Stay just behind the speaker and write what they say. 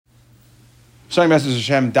Starting Message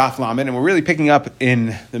Hashem Daf Lamed, and we're really picking up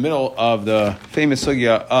in the middle of the famous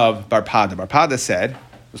sugya of Bar Pada. Bar Pada said, it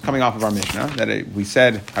was coming off of our Mishnah, that we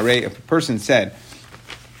said, if a person said,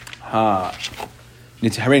 that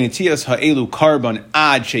if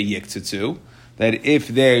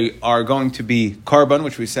they are going to be karban,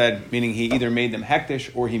 which we said, meaning he either made them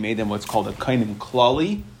hektish or he made them what's called a kainim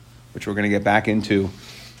klali, which we're going to get back into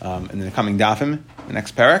in the coming dafim, the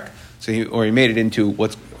next parak. So he made it into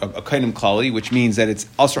what's a kainim klali, which means that it's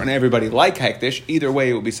also on everybody like hektish. Either way,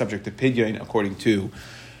 it will be subject to pidyon according to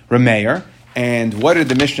Rameir. And what did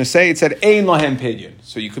the Mishnah say? It said ein lahem pidyon.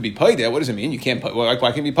 So you could be paideh. What does it mean? You can't. Why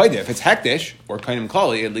can you be paideh? If it's hektish or kainim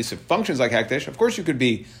klali, at least it functions like hektish. Of course, you could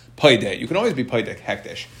be paideh. You can always be paideh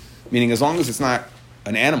hektish, meaning as long as it's not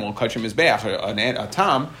an animal, kachim mizbeach, or a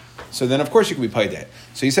tam. So then, of course, you can be paideh.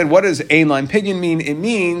 So he said, what does ein lahem pidyon mean? It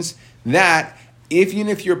means that even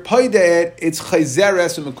if you're paideh, it's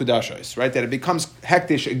chayzeres u'mekudashos, right? That it becomes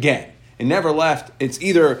hektish again. It never left. It's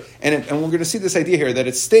either, and we're going to see this idea here, that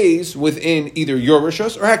it stays within either your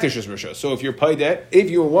rishos or hektish's rishos. So if you're paideh, if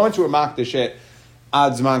you want to makdish it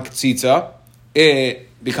ad zman k'tzitza, it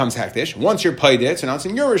becomes hektish. Once you're paideh, so now it's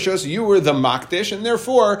in your rishos, you were the makdish, and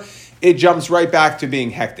therefore it jumps right back to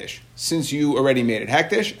being hektish. Since you already made it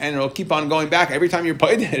hektish, and it'll keep on going back. Every time you're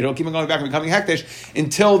paideh, it'll keep on going back and becoming hektish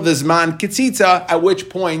until the zman k'tzitza, at which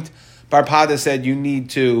point Bar Pada said you need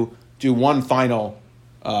to do one final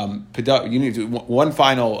padain.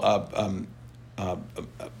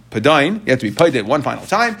 You have to be paideh one final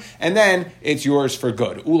time, and then it's yours for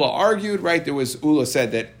good. Ula argued, right? Ula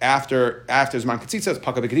said that after zman k'tzitza, it's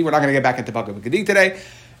paka b'kedi. We're not going to get back into paka b'kedi today.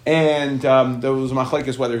 And there was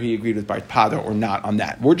machlekes whether he agreed with Bar Pada or not on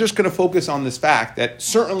that. We're just going to focus on this fact that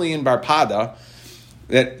certainly in Bar Pada,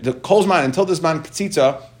 that the kolzman until this man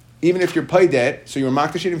k'tzitza, even if you're paideh, so you're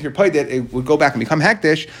makdish, if you're paideh, it would go back and become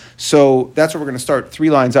hektish. So that's where we're going to start 3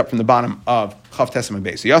 lines up from the bottom of Chav Tesam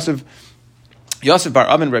Beis. So Yosef bar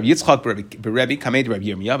Avin, Rabbi Yitzchak, Rabbi Kamed, Rabbi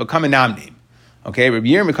Yirmiyah, but come a nam name. Okay, Rabbi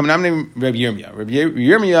Yirmiyah, come a nam name, Rabbi Yirmiyah. Rabbi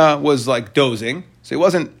Yirmiyah was like dozing, so he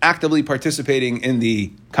wasn't actively participating in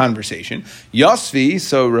the conversation. Yosfi,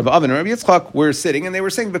 so Rabbi Avin and Rabbi Yitzchak were sitting, and they were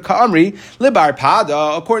saying, V'ka'amri, li Bar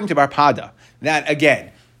Pada, according to Bar Pada, that again,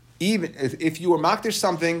 even if you were makdish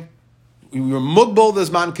something, you were mugbal the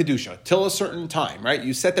zman kedusha till a certain time, right?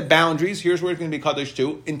 You set the boundaries. Here's where it's going to be kaddish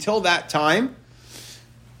to. Until that time,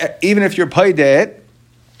 even if you're paideh,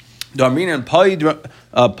 padan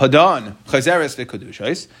chazeres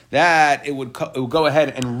v'kedushos, that it would go ahead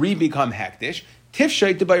and re-become hektish.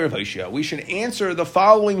 Tifshay to by Rav Hoshea. We should answer the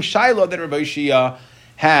following shaila that Rav Hoshea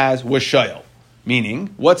has was shayil.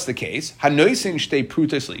 Meaning, what's the case? Hanoisin shtei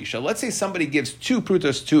prutas leisha. Let's say somebody gives 2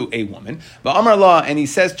 prutas to a woman, Ba'amar la, and he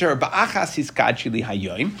says to her, Ba'achas hiskadshi li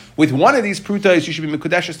hayoim. With one of these prutas, you should be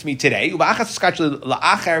mekudeshes to me today. Ba'achas hiskadshi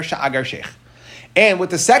la'acher sha'agar sheikh. And with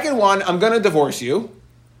the second one, I'm going to divorce you.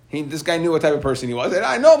 This guy knew what type of person he was. And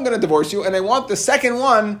I know I'm going to divorce you, and I want the second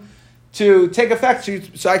one to take effect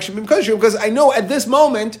so I should be mekudeshes because I know at this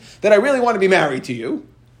moment that I really want to be married to you.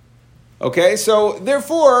 Okay, so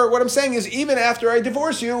therefore, what I'm saying is, even after I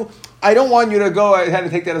divorce you, I don't want you to go ahead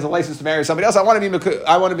and take that as a license to marry somebody else. I want to be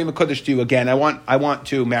mekudesh to you again. I want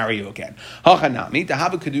to marry you again. Hachanami to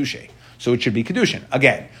have a kedusha, so it should be kedushin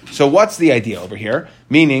again. So what's the idea over here?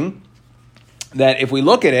 Meaning that if we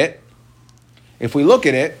look at it,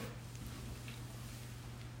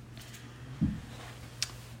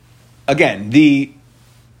 again,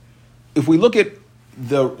 if we look at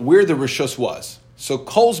where the rishus was, so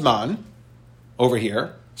kolzman over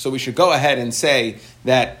here, so we should go ahead and say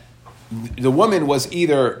that the woman was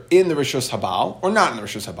either in the Rishus Habal or not in the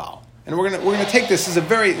Rishus Habal. And we're gonna take this as a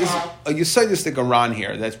Yisodistic Aran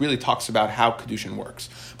here that really talks about how Kedushin works.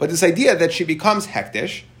 But this idea that she becomes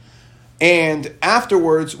hektish, and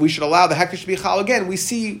afterwards we should allow the hektish to be chal again, we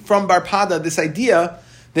see from Bar Pada this idea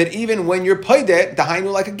that even when you're paideh,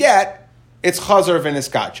 dahainu like a get, it's chazar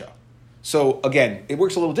v'niskacha. So again, it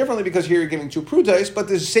works a little differently because here you're giving 2 prutas, but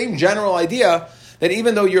there's the same general idea that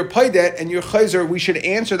even though you're paideh and you're chayzer, we should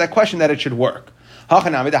answer that question that it should work.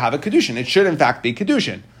 Hachanami to have a kedushin. It should in fact be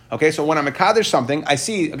kedushin. Okay, so when I'm mekadesh something, I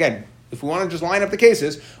see, again, if we want to just line up the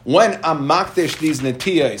cases, when I'm makdish these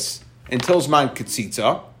netiyas until zman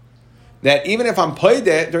ketzitza, that even if I'm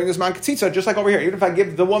paideh during this zman ketzitza, just like over here, even if I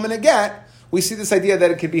give the woman a get, we see this idea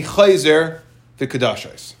that it could be chayzer the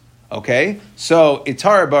kedashos. Okay, so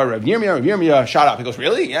Itar bar Rav Yirmiyah shot up. He goes,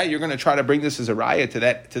 really? Yeah, you're going to try to bring this as a raya to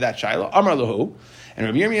that shiloh? Amar lahu. And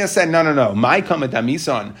Rav Yirmiyah said, no. My kama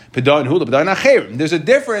damisan pedan hula pedan acherim. There's a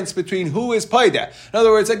difference between who is paideh. In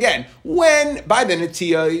other words, again, when by the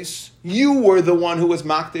netiyos you were the one who was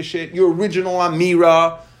makdish it, your original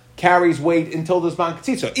amira carries weight until the Zman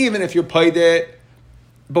Ketzitza. Even if you're paid it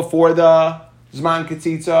before the Zman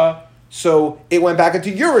Ketzitza, so it went back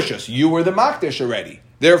into Yerushus. You were the Makdish already.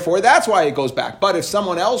 Therefore, that's why it goes back. But if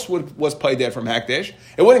someone else was paid it from Hektish,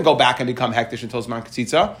 it wouldn't go back and become Hektish until Zman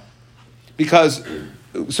Ketzitza. Because,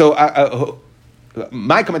 so,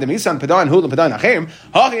 my command misan padan hu padan achim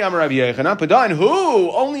hachi amar Rabbi Yochanan padan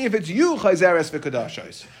hu only if it's you chazeres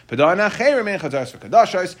v'kadashos padan achirim and chazeres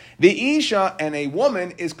v'kadashos the isha and a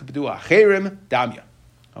woman is kapdu achirim damya.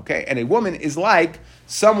 Okay, and a woman is like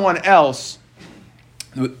someone else.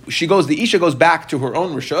 The isha goes back to her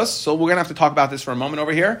own rishus. So we're gonna have to talk about this for a moment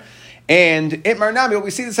over here. And in Marnami,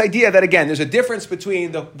 we see this idea that again, there's a difference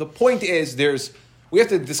between the point is we have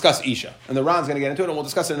to discuss Isha, and the Ran's going to get into it, and we'll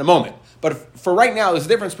discuss it in a moment. But for right now, there's a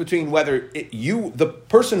difference between whether the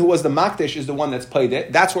person who was the Makdish is the one that's played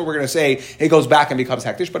it. That's what we're going to say. It goes back and becomes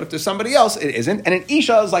Hektish. But if there's somebody else, it isn't. And an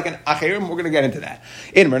Isha is like an Acherim. We're going to get into that.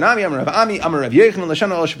 In Marnami, Amar Rav Ami, Amar Rav Yochanan,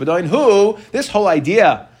 L'Shana Al Shabadoin, who this whole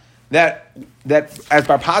idea that as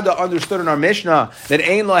Barpada understood in our Mishnah that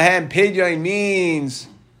Ein Lahem Pidyon means.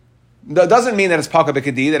 That doesn't mean that it's Paka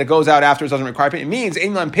B'Kadi, that it goes out afterwards, doesn't require payment. It means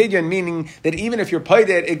Einlan Pidyon, meaning that even if you're paid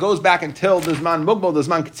it goes back until the Zman Mugbal, the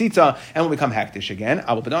Zman Ketzitza, and will become Hektish again.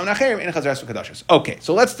 Okay,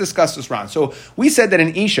 so let's discuss this round. So we said that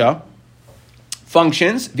an Isha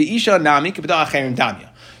functions, the Isha Nami, Kibda Acherim Damya.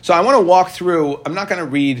 So I want to walk through, I'm not going to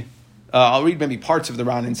read, I'll read maybe parts of the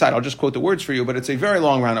round inside. I'll just quote the words for you, but it's a very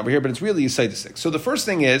long round over here, but it's really a side to six. So the first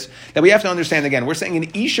thing is that we have to understand again, we're saying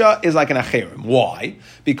an Isha is like an Acherim. Why?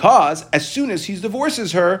 Because as soon as he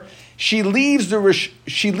divorces her, she leaves the Rishus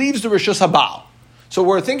Habal. So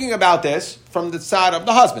we're thinking about this from the side of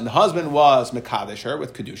the husband. The husband was Mekadesh her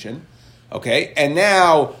with Kedushin. Okay, and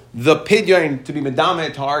now the Pidyon to be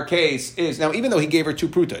Medama to our case is, now even though he gave her 2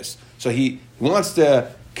 prutas, so he wants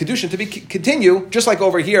to Kedushin to continue, just like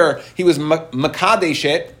over here, he was Makadesh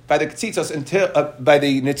it by the Ketzitzas by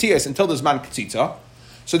the Netzias until the Zman Ketzitza.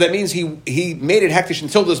 So that means he made it Hektish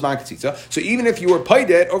until the Zman Ketzitza. So even if you were paid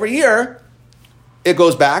it over here, it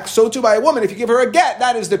goes back. So too by a woman, if you give her a get,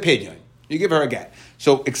 that is the Pidyon. You give her a get.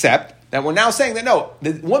 So except that we're now saying that no,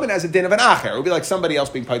 the woman has a din of an Acher. It would be like somebody else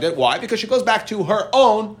being paid it. Why? Because she goes back to her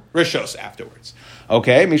own Rishos afterwards.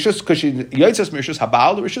 Okay, mishus because she yotzas mishus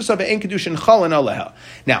habal the rishus of ein kedushin chalin aleha.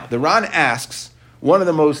 Now the Ran asks one of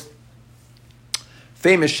the most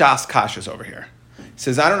famous Shas kashas over here. He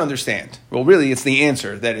says, I don't understand. Well, really, it's the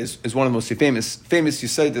answer that is one of the most famous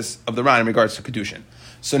Yisaitis of the Ran in regards to kedushin.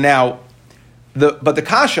 So now, but the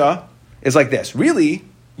kasha is like this. Really,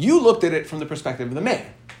 you looked at it from the perspective of the man.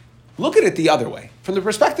 Look at it the other way. From the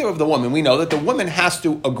perspective of the woman, we know that the woman has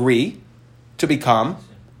to agree to become.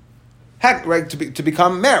 Right, to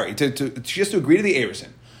become married, she has to agree to the Erusin.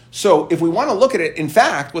 So if we want to look at it, in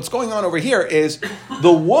fact, what's going on over here is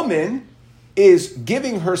the woman is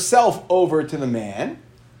giving herself over to the man.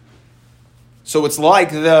 So it's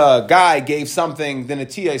like the guy gave something, the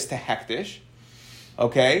Netiyas to Hektish.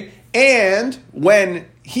 Okay? And when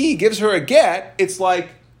he gives her a get, it's like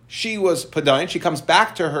she was Padain, she comes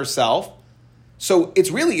back to herself. So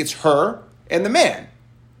it's her and the man.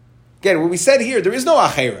 Again, what we said here, there is no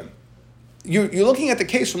Acherim. You're looking at the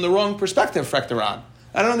case from the wrong perspective, Frektaran.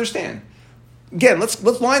 I don't understand. Again, let's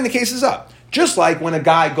line the cases up. Just like when a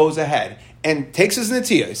guy goes ahead and takes his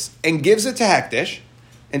Netiyas and gives it to Hektish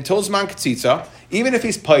until Zman Ketzitza, even if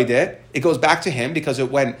he's paid it, it goes back to him because it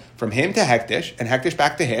went from him to Hektish and Hektish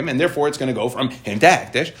back to him, and therefore it's going to go from him to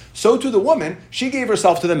Hektish. So to the woman, she gave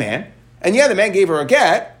herself to the man, and the man gave her a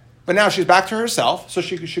get, but now she's back to herself, so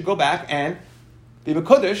she should go back and be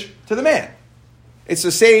Mekudesh to the man. It's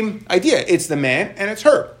the same idea. It's the man and it's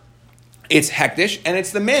her. It's Hektish and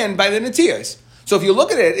it's the man by the Netiyas. So if you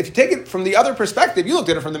look at it, if you take it from the other perspective, you looked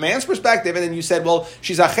at it from the man's perspective and then you said, well,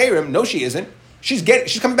 she's Acherim. No, she isn't.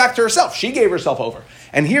 She's coming back to herself. She gave herself over.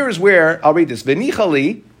 And here is where, I'll read this.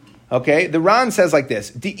 V'nichali, okay, the Ran says like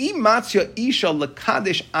this. Di'i matzya isha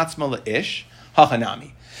lekadesh atzma le'ish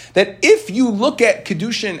hachanami. That if you look at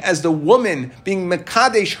Kedushin as the woman being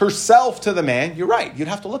Mekadesh herself to the man, you're right. You'd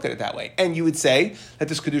have to look at it that way. And you would say that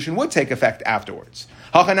this Kedushin would take effect afterwards.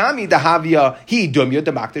 Hachanami dahavya hi dumya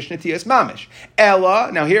demakdesh netiyas mamish.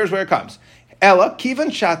 Ella, now here's where it comes. Ella, kivan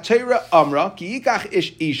shatera amra, ki yikach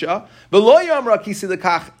ish isha, v'lo yamra ki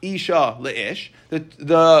silakach isha le'ish.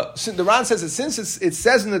 The Ran says that since it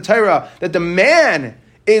says in the Torah that the man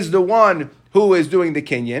is the one who is doing the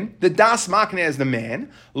kinyan, the das makne is the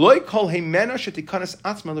man, loy kol heimena shetikanas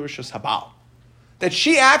atzma l'rishus habal. That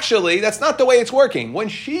she actually, that's not the way it's working. When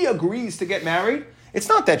she agrees to get married, it's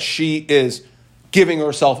not that she is giving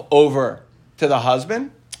herself over to the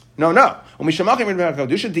husband. No. Let's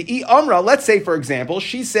say, for example,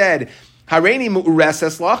 she said, Hareini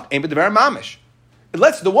mu'ureses lach, ein b'devar mamish.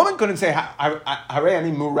 The woman couldn't say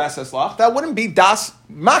Hareini mu'ureses lach. That wouldn't be das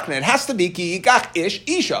makna. It has to be ki yikach ish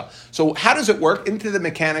isha. So how does it work into the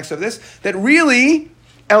mechanics of this? That really,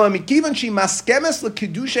 elamikivan she maskemes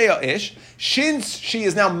lekidushay ish. Since she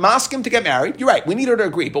is now maskem to get married, you're right. We need her to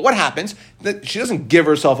agree. But what happens? That she doesn't give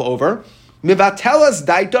herself over. Mivatelas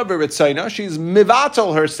daita v'ritzayna. She's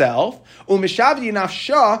mivatel herself. Umishavdi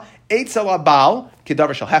nafsha eitzel abal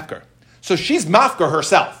kedavar shel hefker. So she's mafker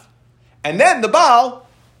herself, and then the baal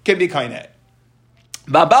can be kaineh.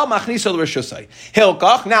 Babal machnisol reshusay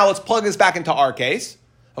hilkach. Now let's plug this back into our case.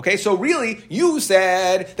 Okay, so really, you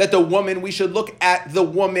said that we should look at the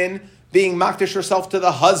woman being makdish herself to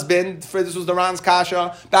the husband. This was the Ran's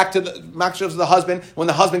kasha. Back to the makdish of the husband. When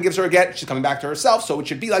the husband gives her a get, she's coming back to herself. So it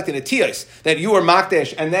should be like the netiyos, that you were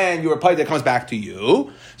makdish and then you were paid that comes back to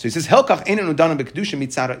you. So he says, "Helkach einu danan b'kedusha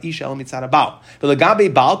mitzara isha el mitzara baal.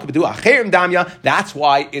 V'legabe baal k'bedu acherim damya." That's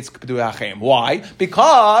why it's k'bedu acherim. Why?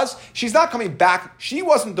 Because she's not coming back. She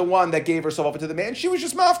wasn't the one that gave herself over to the man. She was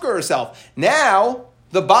just mafka herself. Now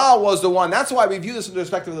the Baal was the one. That's why we view this from the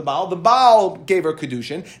perspective of the Baal. The Baal gave her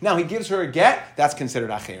kedushin. Now he gives her a get. That's considered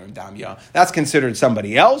acherim damya. That's considered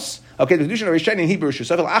somebody else. Okay, the kedushin are in Hebrew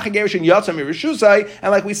reshusay.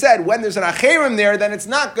 And like we said, when there's an acherim there, then it's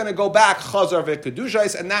not going to go back chazar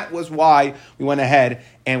v'kedushais. And that was why we went ahead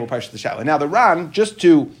and we'll parsha the shalom. Now the Ran, just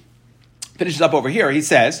to finish this up over here, he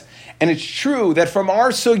says, and it's true that from our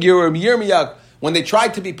sugya of Yirmiyah, when they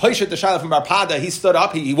tried to be Paishat the Shaila from Barpada, he stood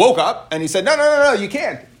up, he woke up, and he said, no, you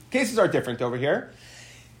can't. Cases are different over here.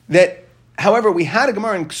 That, however, we had a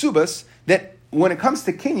Gemara in Ksubas that when it comes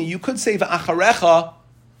to Kinyi, you could say V'acharecha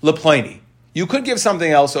leplaini. You could give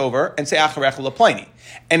something else over and say Acharecha leplaini.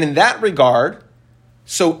 And in that regard,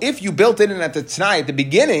 so if you built it in at the Tanai at the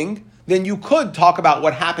beginning, then you could talk about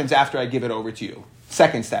what happens after I give it over to you.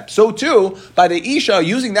 Second step. So too, by the Isha,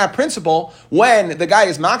 using that principle, when the guy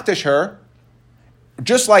is makdish her,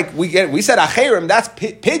 just like we said acherim, that's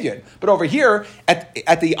pidyon. But over here,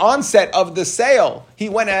 at the onset of the sale, he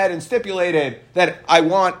went ahead and stipulated that I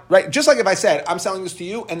want, right, just like if I said, I'm selling this to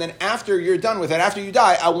you, and then after you're done with it, after you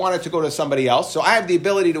die, I want it to go to somebody else. So I have the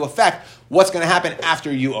ability to affect what's going to happen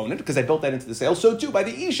after you own it, because I built that into the sale. So too, by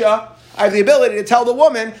the Isha, I have the ability to tell the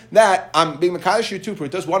woman that I'm being mekadosh you two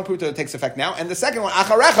prutas, one pruta that takes effect now, and the second one,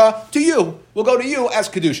 acharecha, to you, will go to you as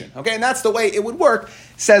kedushin. Okay, and that's the way it would work,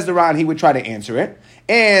 says the Ran. He would try to answer it.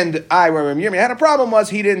 And where Yirmiyah had a problem was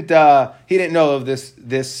he didn't know of this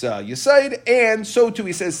Yisaid, and so too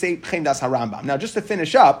he says Chen das Harambam. Now just to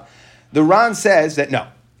finish up, the Ran says that no,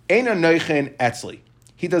 Eina Noichen Etzli.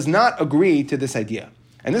 He does not agree to this idea,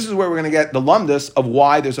 and this is where we're going to get the lumdus of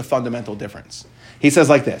why there's a fundamental difference. He says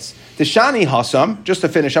like this: Tishani Hasam. Just to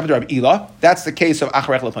finish up, Rabbi Ila. That's the case of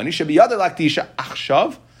Acharech Lepani. Should be other laktisha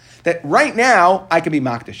achshav. That right now I can be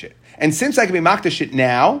makdashit, and since I can be makdashit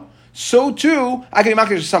now, so too, I can be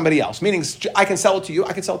makdish to somebody else. Meaning, I can sell it to you,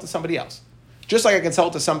 I can sell it to somebody else. Just like I can sell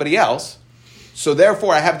it to somebody else, so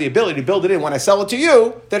therefore I have the ability to build it in when I sell it to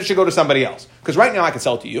you, that it should go to somebody else. Because right now I can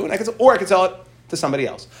sell it to you, and I can sell it to somebody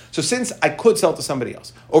else. So since I could sell it to somebody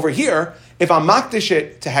else, over here, if I'm makdish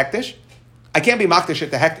it to hektish, I can't be makdish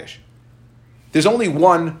it to hektish. There's only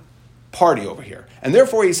one party over here. And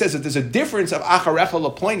therefore he says that there's a difference of acharecha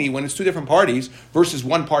leplaini when it's two different parties versus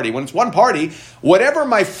one party. When it's one party, whatever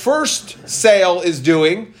my first sale is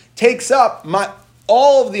doing takes up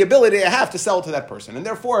all of the ability I have to sell to that person. And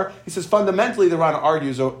therefore, he says fundamentally the Ran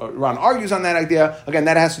argues on that idea. Again,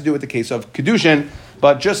 that has to do with the case of Kedushin,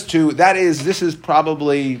 but this is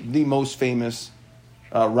probably the most famous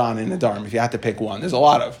Ran in the Dharm, if you had to pick one. There's a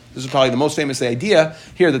lot of. This is probably the most famous idea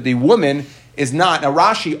here, that the woman is not. Now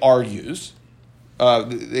Rashi argues,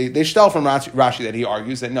 they stole from Rashi that he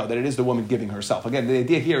argues that no, that it is the woman giving herself. Again, the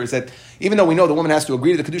idea here is that even though we know the woman has to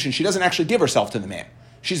agree to the Kedushin, she doesn't actually give herself to the man.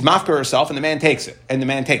 She's mafka herself, and the man takes it, and the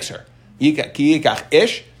man takes her. Ki yikach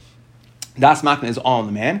ish, das makna is all on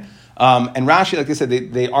the man. And Rashi, like I said,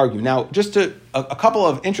 they argue. Now, just a couple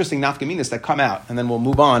of interesting nafkaminas that come out, and then we'll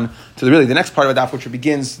move on to the next part of the daf, which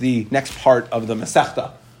begins the next part of the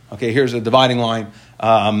Masechta. Okay, here's a dividing line.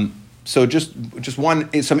 So just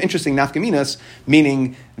some interesting nafkaminas,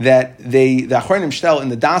 meaning that the Achronim shtel in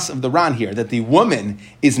the das of the Ran here, that the woman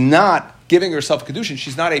is not giving herself kedushin,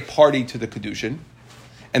 she's not a party to the kedushin,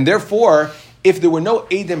 and therefore, if there were no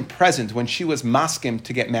edim present when she was maskim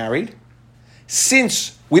to get married,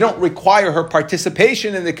 since we don't require her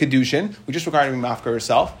participation in the kedushin, we just require her to be mafka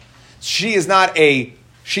herself. She is not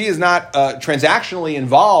transactionally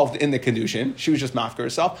involved in the kedushin. She was just mafka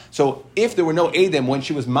herself. So if there were no edim when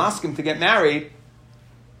she was maskim to get married,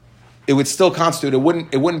 it would still constitute, it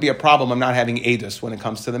wouldn't be a problem of not having edus when it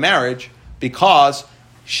comes to the marriage, because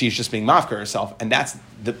she's just being mafka herself, and that's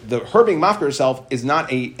her being mafka herself is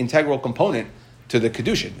not a integral component to the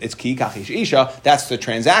kedushin. It's ki kachish isha. That's the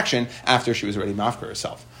transaction after she was already mafka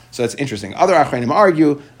herself. So that's interesting. Other achronim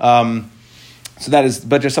argue. So that is,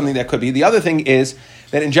 but just something that could be. The other thing is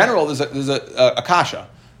that in general, there's a kasha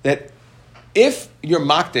that if you're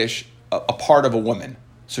makdish a part of a woman,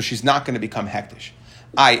 so she's not going to become hektish.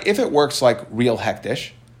 If it works like real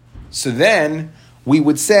hektish, so then we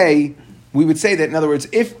would say that, in other words,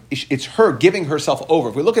 if it's her giving herself over,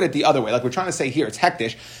 if we look at it the other way, like we're trying to say here, it's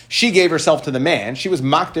hektish, she gave herself to the man, she was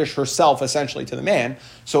makdish herself essentially to the man,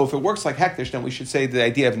 so if it works like hektish, then we should say the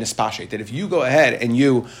idea of nispashet, that if you go ahead and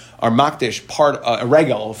you are makdish a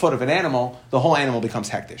regel, a foot of an animal, the whole animal becomes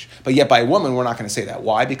hektish. But yet by a woman, we're not going to say that.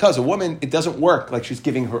 Why? Because a woman, it doesn't work like she's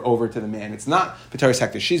giving her over to the man. It's not b'taris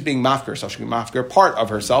hektish. She's being mafker herself, she's being mafker part of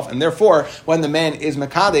herself, and therefore, when the man is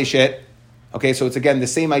makadesh it, okay, so it's again the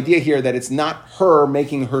same idea here that it's not her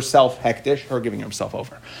making herself hektish, her giving herself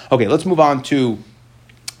over. Okay, let's move on to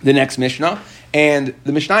the next Mishnah. And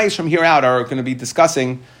the Mishnayos from here out are going to be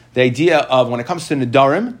discussing the idea of when it comes to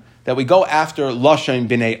Nedarim, that we go after Lashon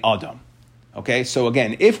B'nei Adam. Okay, so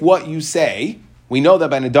again, if what you say, we know that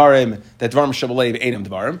by Nedarim, that Dvarim Shabalev Edom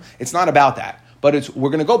Dvarim, it's not about that. But we're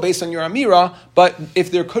going to go based on your Amira, but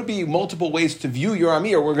if there could be multiple ways to view your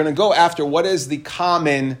Amira, we're going to go after what's the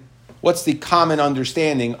common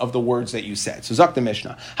understanding of the words that you said. So Zak the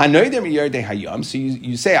Mishnah. So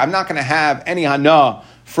you say, I'm not going to have any hana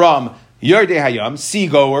from Yerdei Hayam,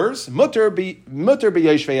 seagoers, mutter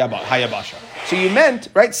b'yeshvei hayabasha. So you meant,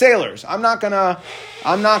 right, sailors. I'm not gonna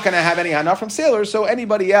have any hana from sailors, so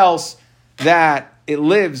anybody else that it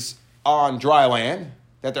lives on dry land,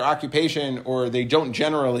 that their occupation, or they don't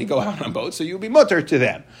generally go out on boats, so you'll be mutter to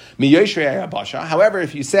them. However,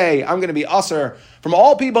 if you say, I'm going to be usher from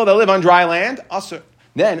all people that live on dry land, usher,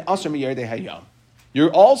 then usher miyerdei hayam.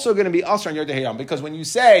 You're also going to be usher on yerdei hayam, because when you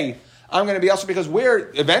say, I'm going to be usher, because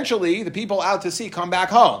eventually the people out to sea come back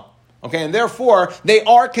home. Okay, and therefore, they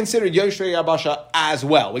are considered Yoshrei Yabasha as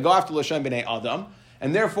well. We go after L'Shem B'nei Adam,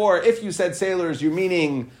 and therefore, if you said sailors, you're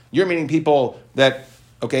meaning people that,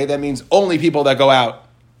 okay, that means only people that go out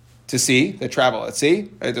to sea, that travel at sea,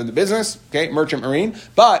 right, the business, okay, merchant marine.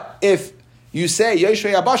 But if you say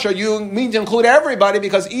Yoshrei Yabasha, you mean to include everybody,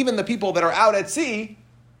 because even the people that are out at sea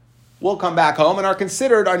will come back home and are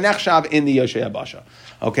considered our nechshav in the Yoshrei Yabasha.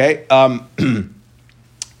 Okay? Now,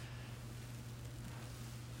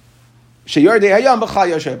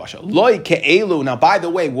 by the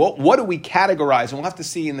way, what do we categorize? And we'll have to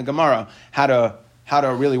see in the Gemara how to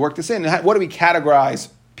really work this in. What do we categorize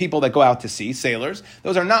people that go out to sea, sailors?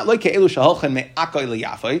 Those are not like it's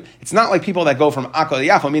not like people that go from Akko to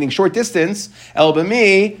Yafo, meaning short distance. It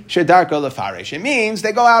means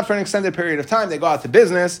they go out for an extended period of time. They go out to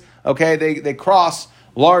business. Okay, they cross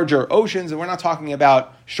larger oceans, and we're not talking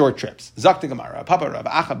about short trips. Zakta Gemara, Papa Rav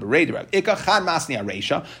Acha Berei Rav Ika Chan Masni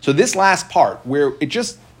Areisha. So this last part, where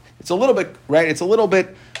it's a little bit, right? It's a little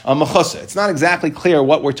bit mechusa. It's not exactly clear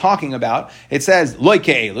what we're talking about. It says loy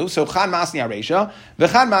ke'elu, so Chan Masni Areisha,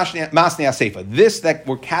 v'Chan Masni Aseifa. This that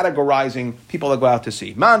we're categorizing people that go out to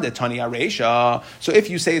sea. Man de Tani Areisha. So if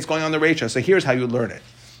you say it's going on the Reisha, so here's how you learn it.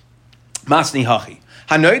 Masni Hachi.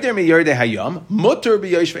 Hanoider mi Yerdei Hayam, mutter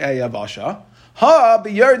b'yoshvei hayabasha. Ha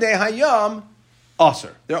b'yerdei hayam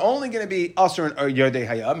aser. They're only going to be aser and yerdei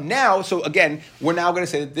hayam. Now, so again, we're now going to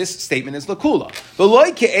say that this statement is lakula.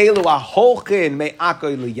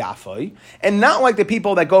 And not like the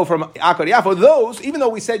people that go from Akko to Yafo. Those, even though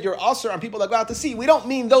we said you're aser on people that go out to sea, we don't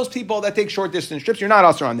mean those people that take short distance trips. You're not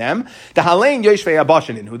aser on them. The halein yoshvei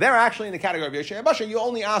abashanin, who they're actually in the category of yoshvei abasha. You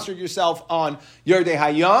only aser yourself on yerdei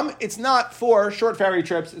hayam. It's not for short ferry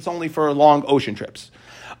trips. It's only for long ocean trips.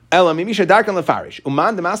 So that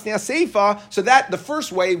the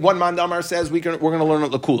first way, one Mandamar says we're going to learn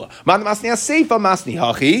it lakula. Mandamastnia seifa masni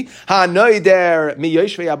hachi ha noider mi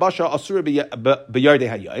yoshvei abasha asur b'yardei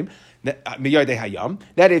hayam.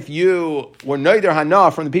 That if you were noider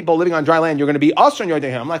hana from the people living on dry land, you're going to be asur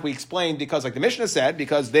yardei hayam, like we explained, because like the Mishnah said,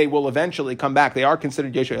 because they will eventually come back. They are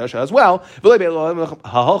considered yeshvei yasha as well.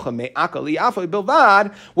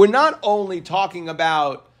 We're not only talking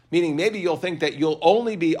about, meaning maybe you'll think that you'll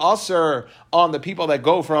only be usher on the people that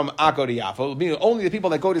go from Akko to Yafo, meaning only the people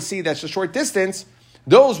that go to sea that's a short distance,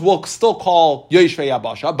 those will still call Yoshvei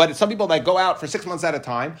Yabasha, but some people that go out for 6 months at a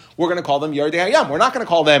time, we're going to call them Yerdei Hayam. We're not going to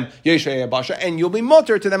call them Yoshvei Yabasha, and you'll be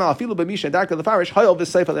mutter to them.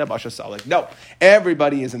 No,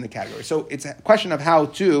 everybody is in the category. So it's a question of how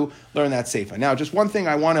to learn that seifa. Now, just one thing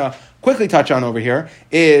I want to quickly touch on over here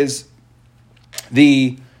is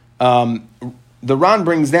the The Ran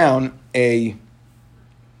brings down a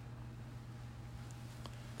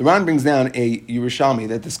Yerushalmi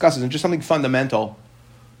that discusses, and just something fundamental,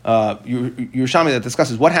 Yerushalmi that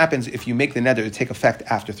discusses what happens if you make the neder to take effect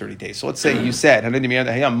after 30 days. So let's say you said, you're going to be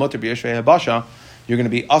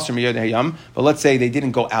asur miyad hayam, but let's say they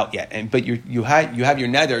didn't go out yet, but you have your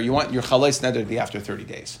neder, you want your chalais neder to be after 30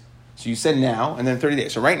 days. So you said now, and then 30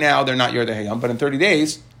 days. So right now, they're not yad hayam, but in 30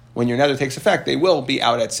 days, when your neder takes effect, they will be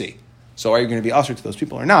out at sea. So are you going to be asur to those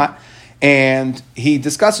people or not? And he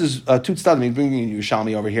discusses two tzadim. He's bringing you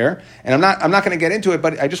Yerushalmi over here, and I'm not going to get into it,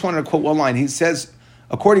 but I just wanted to quote one line. He says,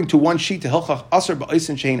 according to one sheet, to Hilchach Asur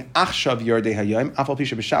ba'osin shein achshav yardei hayom afal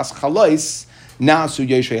pisha b'shas chalais na'asu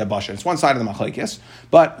yeshrei habasha. It's one side of the machlekes,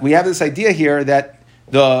 but we have this idea here that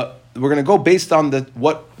we're going to go based on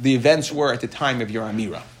what the events were at the time of your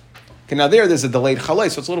amira. Okay, now there's a delayed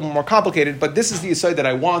chalais, so it's a little more complicated, but this is the aside that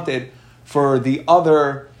I wanted for the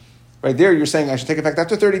other. Right there, you're saying I should take effect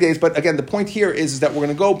after 30 days. But again, the point here is that we're going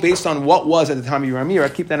to go based on what was at the time of your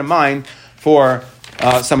Amira. Keep that in mind for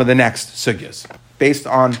some of the next sugyas. Based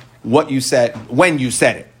on what you said, when you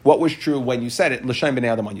said it. What was true when you said it. L'shem b'nei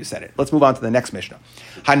adam when you said it. Let's move on to the next Mishnah.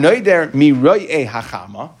 Hanoider mi royei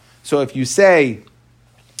hachama. So if you say,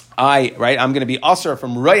 I'm going to be asur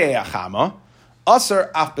from royei hachama, asur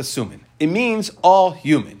af basumin. It means all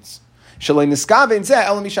humans. Because when you say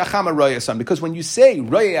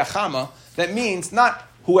royei achama, that means not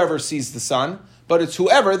whoever sees the sun, but it's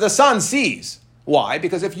whoever the sun sees. Why?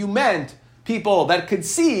 Because if you meant people that could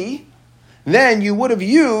see, then you would have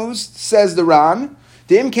used, says the Ran,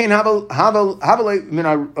 you would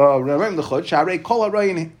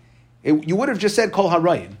have just said kol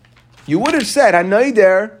harayin. You would have said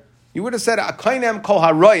hanoider. You would have said akainem kol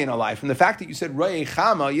harayin alai. From the fact that you said royei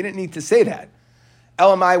chama, you didn't need to say that.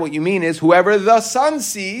 LMI, what you mean is whoever the sun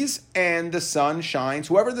sees and the sun shines,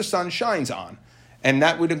 whoever the sun shines on. And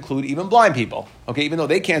that would include even blind people. Okay, even though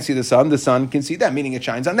they can't see the sun can see them, meaning it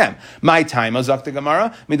shines on them. My time, Azakta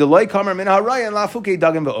Gemara, midaloi kamer min harayan lafuke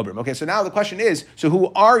dagim ve'obrim. Okay, so now the question is, so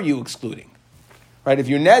who are you excluding? Right, if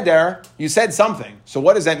you're neder, you said something. So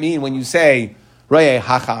what does that mean when you say royei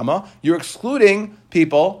hachama? You're excluding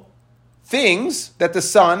people, things that the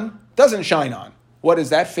sun doesn't shine on. What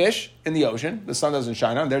is that? Fish in the ocean. The sun doesn't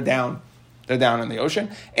shine on. They're down in the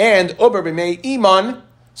ocean. And Ober b'mei iman.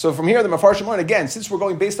 So from here, the Mefarshim learn again, since we're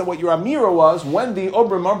going based on what your Amira was, when the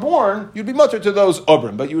Obrim are born, you'd be mutter to those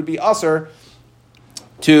Obrim, but you would be Asr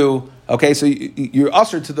to, okay, so you're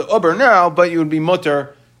Asr to the Obr now, but you would be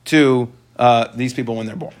mutter to these people when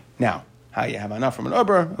they're born. Now, how you have enough from an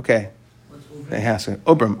Obr? Okay. They have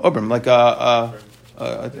Obrim, like a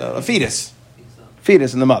fetus.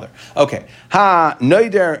 Fetus and the mother. Okay. Ha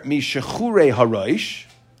noider mishachure haroish.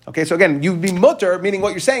 Okay, so again, you'd be mutter, meaning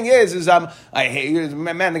what you're saying is I hate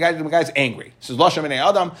man. The guy's angry. He says Lashem b'nei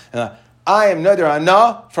Adam. I am noider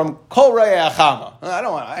ana from kol rei achama. I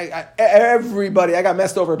don't want everybody. I got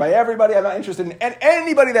messed over by everybody. I'm not interested in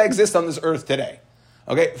anybody that exists on this earth today.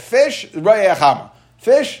 Okay, fish rei achama.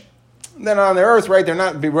 Fish, they're not on the earth, right? They're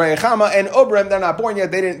not rei achama, and Obrim, they're not born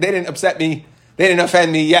yet. They didn't upset me. They didn't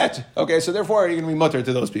offend me yet. Okay, so therefore you're going to be mutter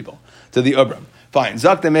to those people, to the Obrim. Fine.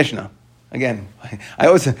 Zak the Mishnah. Again, I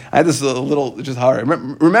had this little just hard.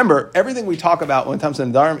 Remember, everything we talk about when it comes to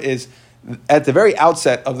Nadarim is, at the very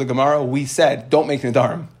outset of the Gemara, we said, don't make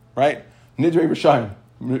Nadarim, right? Nidrei Rishayim.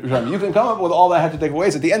 You can come up with all that I have to take away.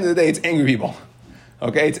 So at the end of the day, it's angry people.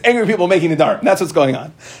 Okay, it's angry people making Nadarim. That's what's going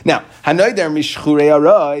on. Now, Hanoider Mishchure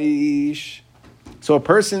Araish. So a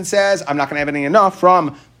person says, I'm not going to have any enough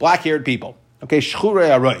from black-haired people. Okay, shchure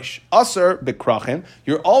aroish. Asr bekrachim.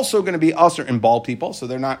 You're also going to be asr in bald people, so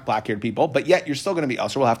they're not black-haired people, but yet you're still going to be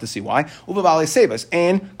asr. We'll have to see why. Ubavale sevas,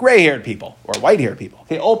 and gray-haired people, or white-haired people.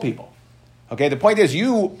 Okay, old people. Okay, the point is,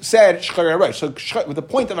 you said shchure aroish. So the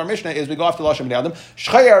point of our Mishnah is we go after Lashem b'nei Adam.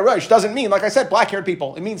 Shchure aroish doesn't mean, like I said, black-haired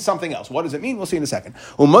people. It means something else. What does it mean? We'll see in a second.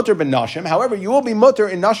 Umutter ben nashim. However, you will be mutter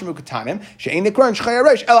in nashim ukatanim. She'ein nikran shchure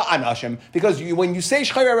aroish ela anashim. Because when you say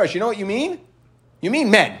shchure aroish, you know what you mean? You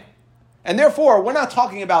mean men. And therefore, we're not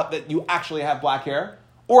talking about that you actually have black hair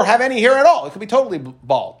or have any hair at all. It could be totally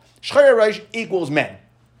bald. Shchere reish equals men.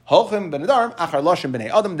 Holchem ben Adarim, achar lashim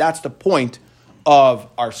b'nei Adam. That's the point of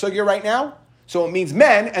our sugya right now. So it means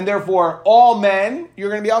men, and therefore all men you're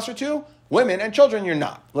going to be asur to, women and children you're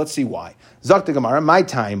not. Let's see why. Zakta Gemara, my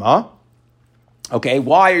time, okay,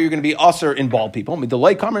 why are you going to be asur in bald people?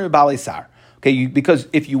 Okay, because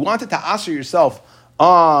if you wanted to asur yourself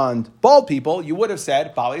on bald people, you would have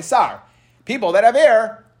said balei sar. People that have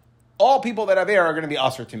hair, all people that have hair are going to be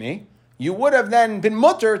asur to me. You would have then been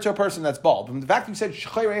mutter to a person that's bald. From the fact that you said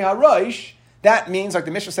shchere haroish, that means, like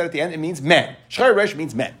the Mishnah said at the end, it means men. Shchei Reish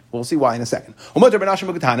means men. We'll see why in a second. My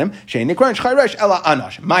taima.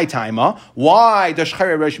 Why does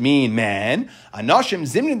Shchei Reish mean men? Anashim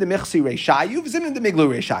zimnin de michsi reishayu, zimnin de miglu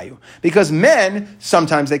reishayu. Because men,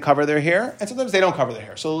 sometimes they cover their hair, and sometimes they don't cover their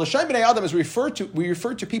hair. So l'shem b'nei adam is we refer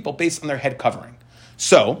to people based on their head covering.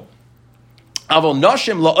 So, avol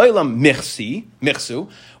nashim la'olam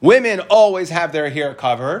michsu. Women always have their hair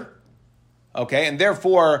covered. Okay, and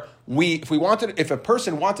therefore, if a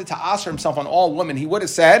person wanted to answer himself on all women, he would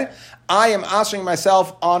have said, I am answering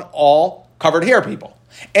myself on all covered hair people.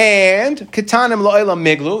 And ketanim lo'elam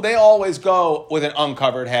miglu, they always go with an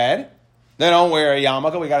uncovered head. They don't wear a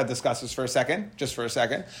yarmulke. We got to discuss this just for a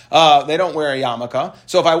second. They don't wear a yarmulke.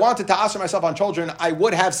 So if I wanted to answer myself on children, I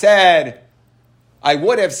would have said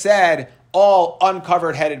all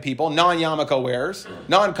uncovered headed people, non-yarmulke wearers,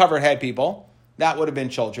 non-covered head people. That would have been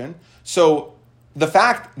children. So the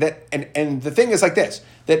fact that, and the thing is like this,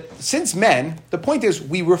 that since men, the point is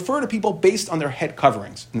we refer to people based on their head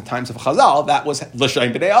coverings. In the times of Chazal, that was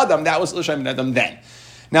l'shem b'nei adam, that was l'shem b'nei adam then.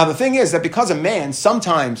 Now the thing is that because a man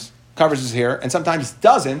sometimes covers his hair and sometimes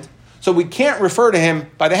doesn't, so we can't refer to him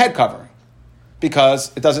by the head covering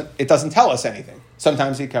because it doesn't tell us anything.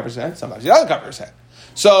 Sometimes he covers his head, sometimes he doesn't cover his head.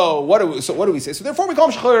 So what do we say? So therefore we call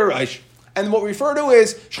him Shchei Reish. And what we refer to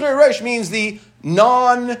is Shchei Reish means the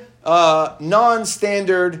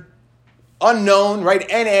non-standard, unknown, right?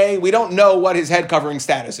 NA, we don't know what his head covering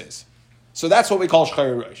status is. So that's what we call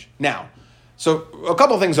Shchei Reish. Now, so a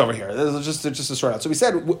couple things over here, just to sort out. So we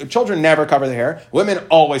said children never cover their hair. Women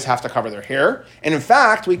always have to cover their hair. And in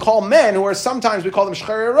fact, we call men who are sometimes, we call them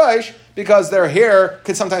Shchei Reish because their hair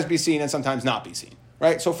can sometimes be seen and sometimes not be seen,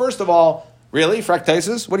 right? So first of all, really, Frek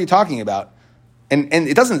Taisus, what are you talking about? And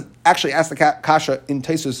it doesn't actually ask the kasha in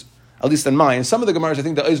Taisus, at least in mine. In some of the Gemaras, I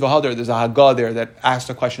think the Oz V'Hadar, there's a Haggah there that asks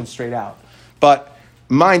the question straight out. But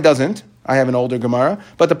mine doesn't. I have an older Gemara.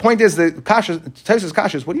 But the point is that Taisus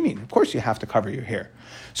kasha is, what do you mean? Of course you have to cover your hair.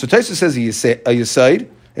 So Taisus says a Yisaid.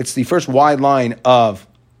 It's the first wide line of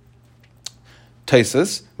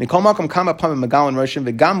Taisus. Mikol makom kama pamim megalan roshim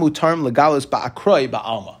v'gam mutarm legalus ba'akroi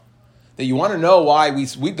ba'alma. That you want to know why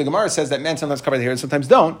the Gemara says that men sometimes cover their hair and sometimes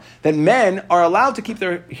don't, that men are allowed to keep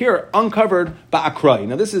their hair uncovered ba'akroi.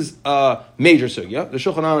 Now this is a major sugya. The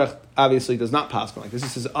Shulchan Aruch obviously does not pass like this.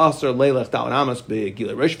 This is Aser Leilech Daled Amos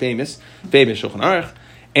Be'Gilei Rosh, famous Shulchan Aruch.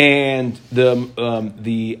 And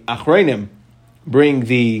the Achronim bring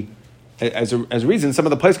as a reason, some of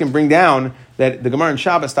the places can bring down that the Gemara in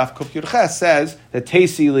Shabbos, Taf Kuf Yud Ches, says that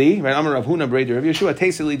Teisili, right? Amar Rav Huna Breder Rav Yeshua,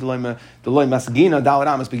 Teisili Deloy Masgina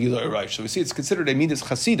Daled Amos Begilui Reish. So we see it's considered a midas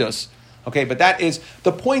chasidus. Okay, but that is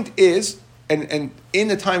the point is, and in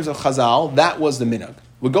the times of Chazal, that was the minhag.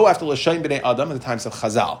 We go after l'shem b'nei adam in the times of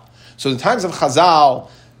Chazal. So in the times of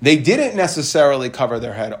Chazal, they didn't necessarily cover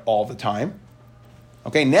their head all the time.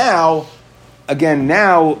 Okay, now.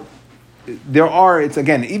 It's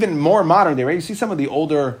again even more modern day, right? You see some of the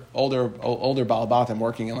older Balabatim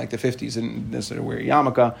working in like the 50s and this sort of wear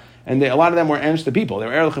yarmulke, and a lot of them were Ernst people, they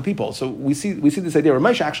were Erlich people. So we see this idea.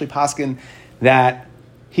 Ramesh actually paskin that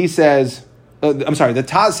he says, the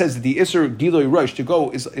Taz says that the Isser Giloi Rosh to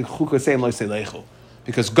go is Chukasem Loiselechu,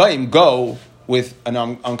 because Goyim go with an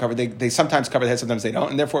uncovered. They sometimes cover the head, sometimes they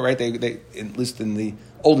don't, and therefore, right? They at least in the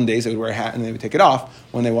olden days they would wear a hat and they would take it off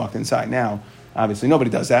when they walked inside. Now, obviously, nobody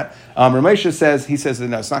does that. Ramesha says that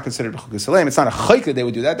no, it's not considered a chukah salem. It's not a chayk that they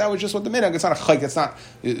would do that. That was just what the minhag. It's not a chayk. It's not.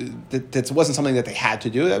 That wasn't something that they had to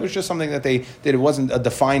do. That was just something that they did. It wasn't a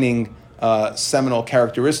defining seminal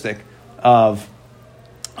characteristic of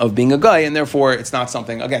being a guy, and therefore it's not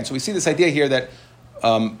something. Again, so we see this idea here that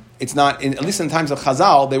it's not. At least in the times of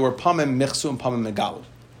Chazal, they were pamim michsu and pamim megalu.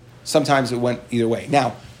 Sometimes it went either way.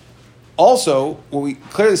 Now, also, what we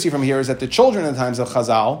clearly see from here is that the children in the times of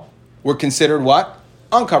Chazal were considered what?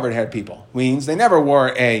 Uncovered head people. Means they never wore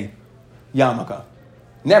a yarmulke.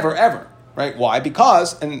 Never, ever. Right? Why?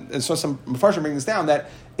 Because, and so some Mepharshim bring this down,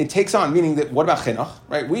 that it takes on, meaning that, what about chinuch?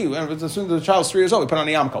 Right? As soon as the child's 3 years old, we put on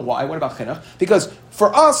a yarmulke. Why? What about chinuch? Because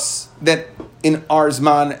for us, that in our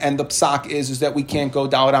zman, and the psak is that we can't go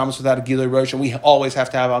Daled Amos without a Gilui Rosh, and we always have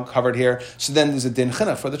to have uncovered hair. So then there's a din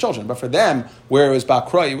chinuch for the children. But for them, where it was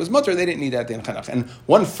Bakroi, it was mutter, they didn't need that din chinuch. And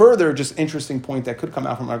one further just interesting point that could come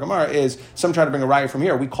out from our Gemara is, some try to bring a riot from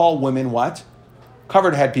here, we call women what?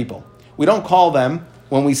 Covered head people. We don't call them,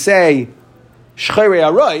 when we say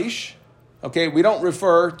Shchei Reish, okay, we don't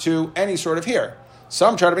refer to any sort of hair.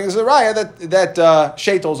 Some try to bring this as a raya that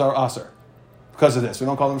shetels are aser because of this. We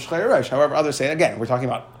don't call them Shchei Reish. However, others say, again, we're talking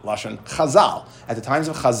about Lashon Chazal. At the times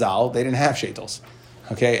of Chazal, they didn't have shetels.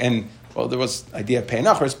 Okay, and, well, there was idea of pei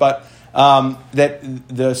nachris, but that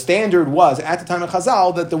the standard was at the time of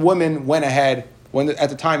Chazal that the women went ahead at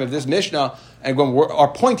the time of this Mishnah, and our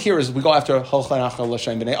point here is we go after Halchanachal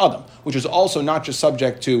L'Shem B'nei Adam, which is also not just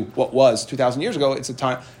subject to what was 2,000 years ago. It's a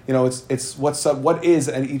time, it's what is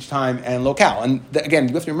at each time and locale. And again,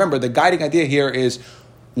 you have to remember the guiding idea here is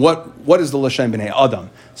what is the L'Shem B'nei Adam.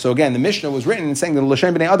 So again, the Mishnah was written in saying that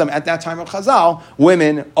L'Shem B'nei Adam at that time of Chazal,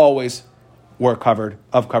 women always were covered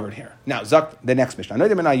here. Now, Zak, the next Mishnah.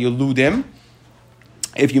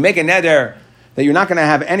 If you make a neder that you're not going to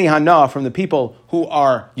have any hana from the people who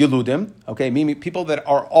are Yeludim, okay, meaning people that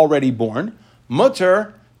are already born,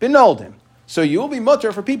 mutter binoldim. So you will be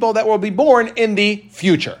mutter for people that will be born in the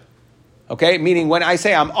future. Okay, meaning when I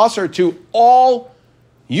say I'm usher to all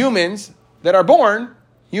humans that are born,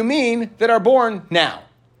 you mean that are born now.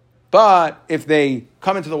 But if they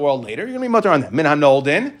come into the world later, you're going to be mutter on them. Min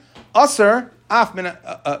hanoldin, usher, af min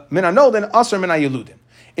hanoldin, usher min hayeludim.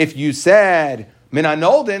 If you said min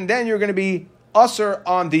hanoldin, then you're going to be usher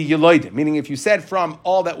on the Yeloidim, meaning if you said from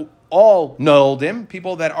all Noldim,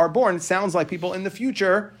 people that are born, it sounds like people in the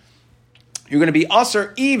future, you're going to be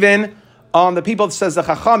usher even on the people that says the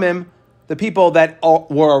Chachamim, the people that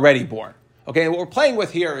were already born. Okay, what we're playing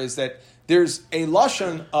with here is that there's a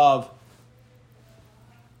lashon of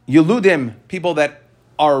Yeludim, people that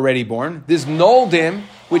are already born. There's Noldim,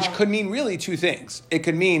 which could mean really two things. It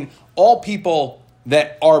could mean all people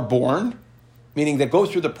that are born, meaning that go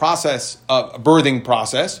through the process of a birthing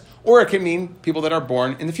process, or it can mean people that are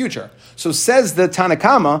born in the future. So says the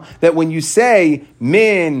Tanakama that when you say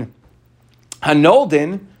min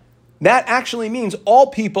hanoldin, that actually means all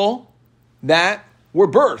people that were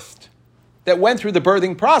birthed, that went through the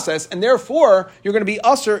birthing process, and therefore you're going to be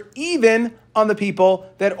usher even on the people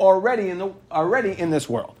that are already in this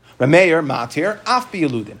world. Rameir matir af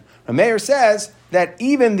biyeludin. Rameir says that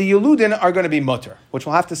even the Yeludin are going to be mutter, which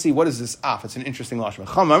we'll have to see what is this af. It's an interesting lashon.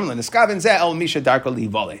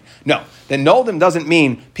 No, the Noldim doesn't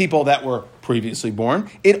mean people that were previously born.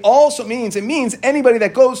 It also means anybody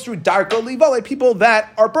that goes through Darko Livale, people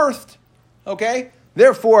that are birthed. Okay?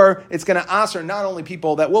 Therefore, it's going to answer not only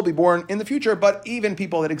people that will be born in the future, but even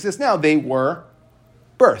people that exist now, they were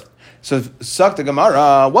birthed. So, Sakta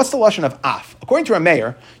Gemara, what's the lashon of af? According to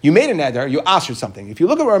Rameir, you made a neder, you answered something. If you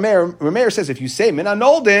look at Rameir says, if you say min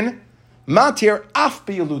hanoldin, matir af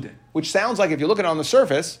biyeludin, which sounds like if you look at it on the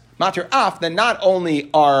surface, matir af, then not only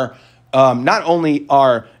are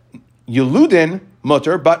Yeludin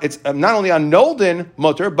mutter, but it's not only on Noldin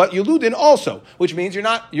mutter, but Yeludin also, which means you're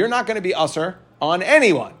not going to be usher on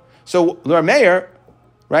anyone. So Rameir,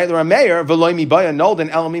 right? The Rameir v'loy mibaya Noldin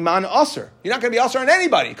el miman usher. You're not going to be usher on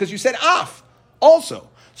anybody because you said af also.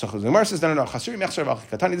 So the Gemara says, no. This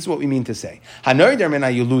is what we mean to say. Hanoider min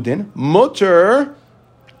Yeludin mutter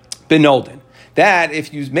benoldin. That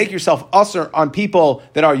if you make yourself usher on people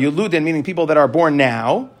that are Yeludin, meaning people that are born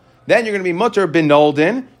now, then you're going to be mutter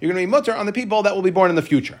benoldin. You're going to be mutter on the people that will be born in the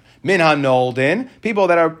future. Min hanoldin, people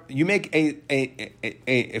that are, you make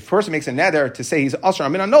a person makes a neder to say he's usher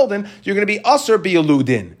on min hanoldin, so you're going to be usher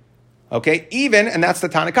biyeludin. Okay, even, and that's the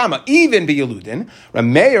Tanakama, even biyeludin.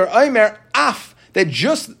 Rameir Omer af, that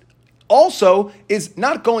just also is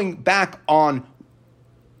not going back on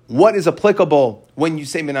what is applicable when you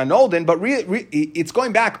say min hanoldin, but it's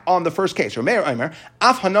going back on the first case. Rameir Omer,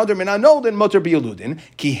 af hanoder min hanoldin mutter biyeludin.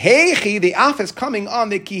 Ki heichi, the af is coming on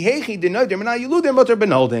the ki heichi denoder min hayeludin mutter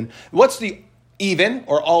benoldin. What's the even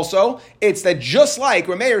or also? It's that just like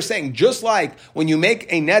Rameir is saying, just like when you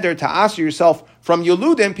make a neder to answer yourself from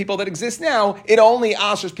Yeludim, people that exist now, it only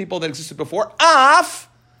answers people that existed before. Af,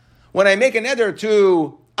 when I make a neder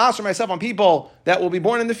to answer myself on people that will be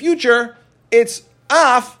born in the future, it's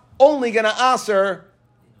af only going to answer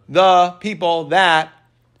the people that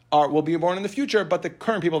will be born in the future, but the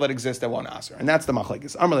current people that exist that won't answer. And that's the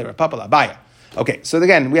machlekes. Amalei Papa Labaya. Okay, so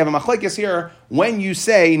again, we have a machlekes here. When you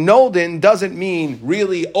say Noldin doesn't mean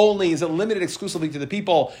really only, is it limited exclusively to the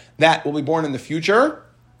people that will be born in the future?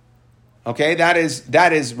 Okay, that is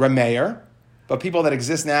Rameir. But people that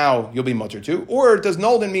exist now, you'll be mutter to. Or does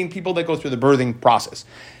Noldin mean people that go through the birthing process?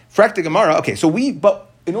 Frekta Gemara, okay, but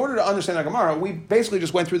in order to understand the Gemara, we basically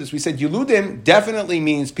just went through this. We said Yeludim definitely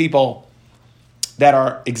means people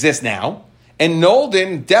that exist now, and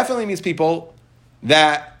Noldin definitely means people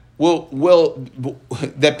that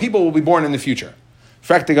that people will be born in the future.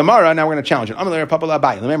 Frekta Gemara, now we're going to challenge it. Amalei Papa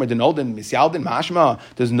Labai. Remember, the Noldin misyaldin mashma.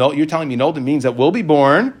 You're telling me Noldin means that will be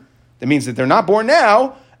born. That means that they're not born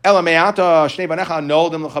now. Yaakov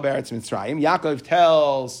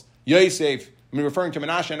tells Yosef, referring to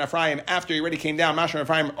Menashe and Ephraim, after he already came down, Menashe and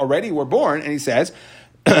Ephraim already were born, and he says,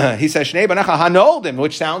 He says, Shnei Banacha Hanoldim,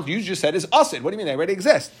 which sounds, you just said, is Asid. What do you mean? They already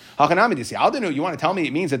exist. Hakanami Disi Aldenu, you want to tell me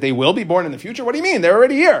it means that they will be born in the future? What do you mean? They're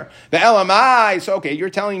already here. The Elamai, so okay,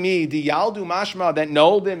 you're telling me, the Yaldu Mashma, that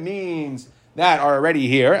Noldim means that are already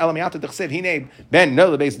here. Elamiyata Dechsiv, Hine Ben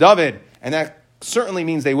Nol Beis David, and that certainly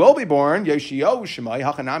means they will be born. Yoshio Shemai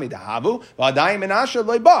Hakanami Dahavu, Vadai Menashe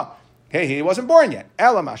Leiba. Okay, he wasn't born yet.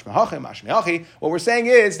 What we're saying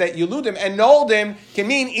is that Yuludim and Noldim can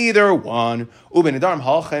mean either one.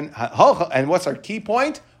 And what's our key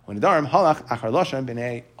point? And that's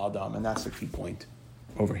the key point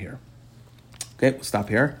over here. Okay, we'll stop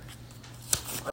here.